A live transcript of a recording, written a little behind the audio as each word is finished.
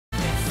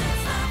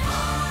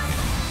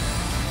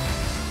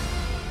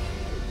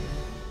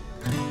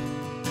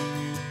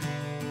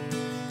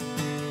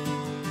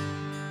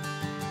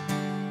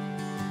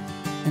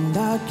And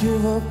I'd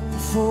give up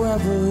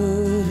forever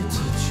to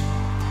teach you,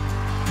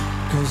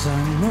 'cause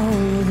I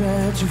know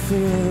that you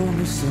feel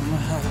me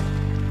somehow.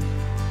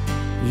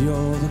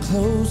 You're the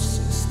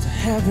closest to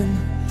heaven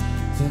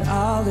that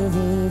I'll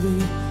ever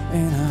be,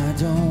 and I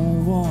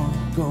don't want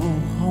to go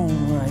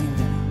home right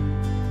now.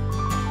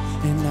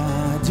 And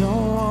I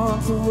don't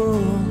want the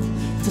world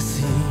to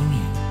see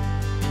me,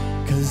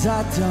 'cause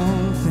I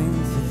don't think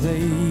that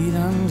they'd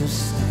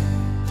understand.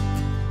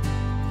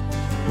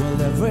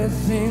 Well,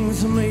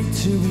 everything's made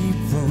to be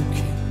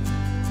broken.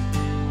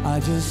 I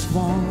just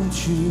want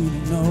you to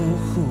know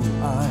who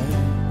I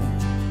am.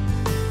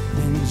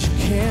 And you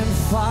can't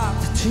fight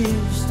the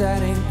tears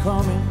that ain't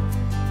coming,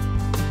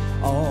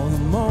 or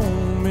the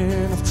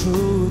moment of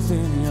truth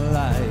in your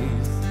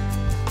life.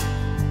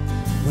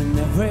 When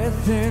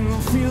everything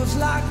feels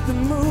like the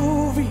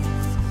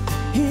movies,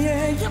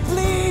 yeah, you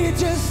bleed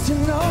just to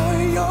know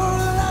you're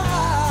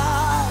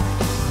alive.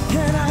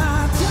 And I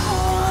don't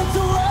want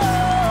the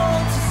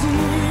world to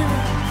see me,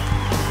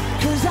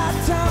 'cause I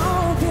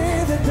don't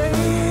think that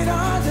they'd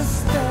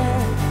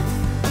understand.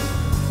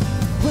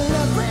 When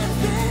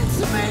everything's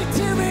made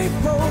to be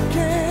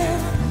broken,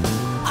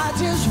 I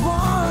just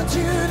want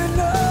you to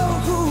know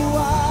who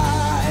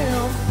I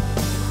am.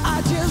 I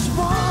just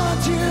want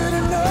you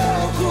to know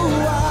who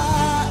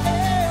I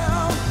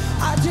am.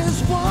 I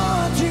just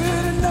want you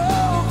to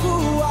know who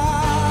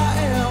I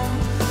am.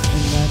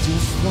 And I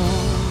just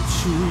want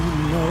you to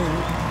know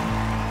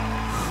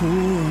who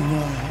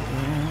I am.